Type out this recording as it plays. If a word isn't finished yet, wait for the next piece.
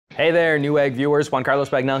Hey there, Newegg viewers, Juan Carlos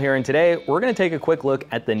Bagnell here, and today we're going to take a quick look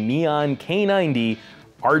at the neon K90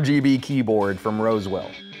 RGB keyboard from Rosewill.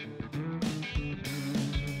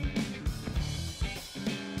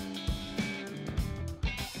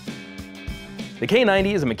 The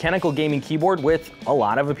K90 is a mechanical gaming keyboard with a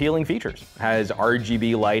lot of appealing features. It has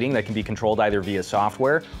RGB lighting that can be controlled either via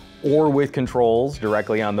software or with controls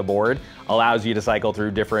directly on the board, allows you to cycle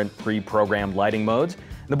through different pre-programmed lighting modes.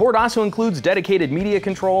 The board also includes dedicated media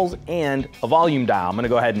controls and a volume dial. I'm gonna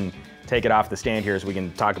go ahead and take it off the stand here so we can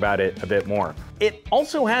talk about it a bit more. It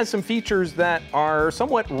also has some features that are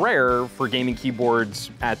somewhat rare for gaming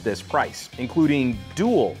keyboards at this price, including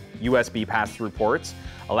dual USB pass-through ports,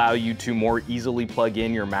 allow you to more easily plug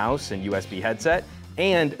in your mouse and USB headset,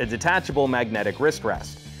 and a detachable magnetic wrist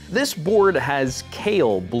rest. This board has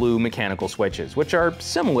Kailh blue mechanical switches, which are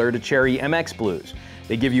similar to Cherry MX blues.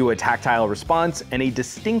 They give you a tactile response and a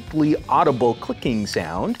distinctly audible clicking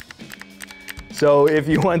sound. So if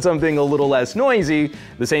you want something a little less noisy,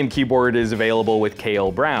 the same keyboard is available with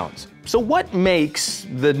Kailh browns. So what makes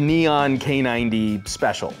the neon K90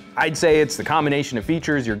 special? I'd say it's the combination of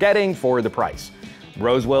features you're getting for the price.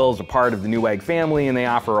 Rosewill is a part of the Newegg family, and they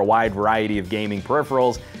offer a wide variety of gaming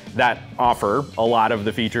peripherals that offer a lot of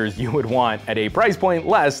the features you would want at a price point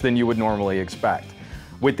less than you would normally expect.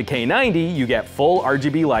 With the K90, you get full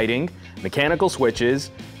RGB lighting, mechanical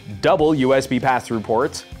switches, double USB pass-through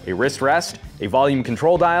ports, a wrist rest, a volume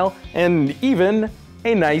control dial, and even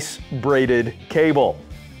a nice braided cable.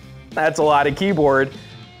 That's a lot of keyboard,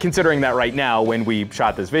 considering that right now, when we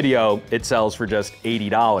shot this video, it sells for just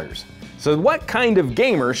 $80. So what kind of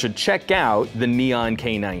gamer should check out the neon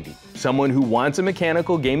K90? Someone who wants a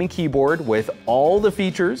mechanical gaming keyboard with all the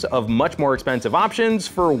features of much more expensive options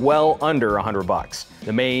for well under $100.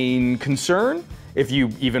 The main concern, if you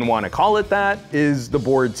even want to call it that, is the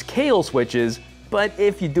board's Kailh switches, but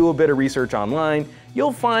if you do a bit of research online,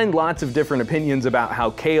 you'll find lots of different opinions about how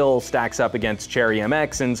Kailh stacks up against Cherry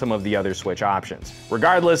MX and some of the other switch options.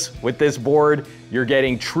 Regardless, with this board, you're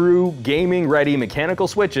getting true gaming-ready mechanical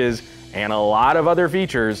switches and a lot of other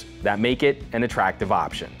features that make it an attractive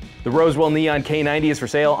option. The Rosewill Neon K90 is for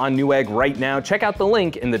sale on Newegg right now. Check out the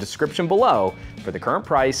link in the description below for the current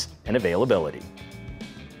price and availability.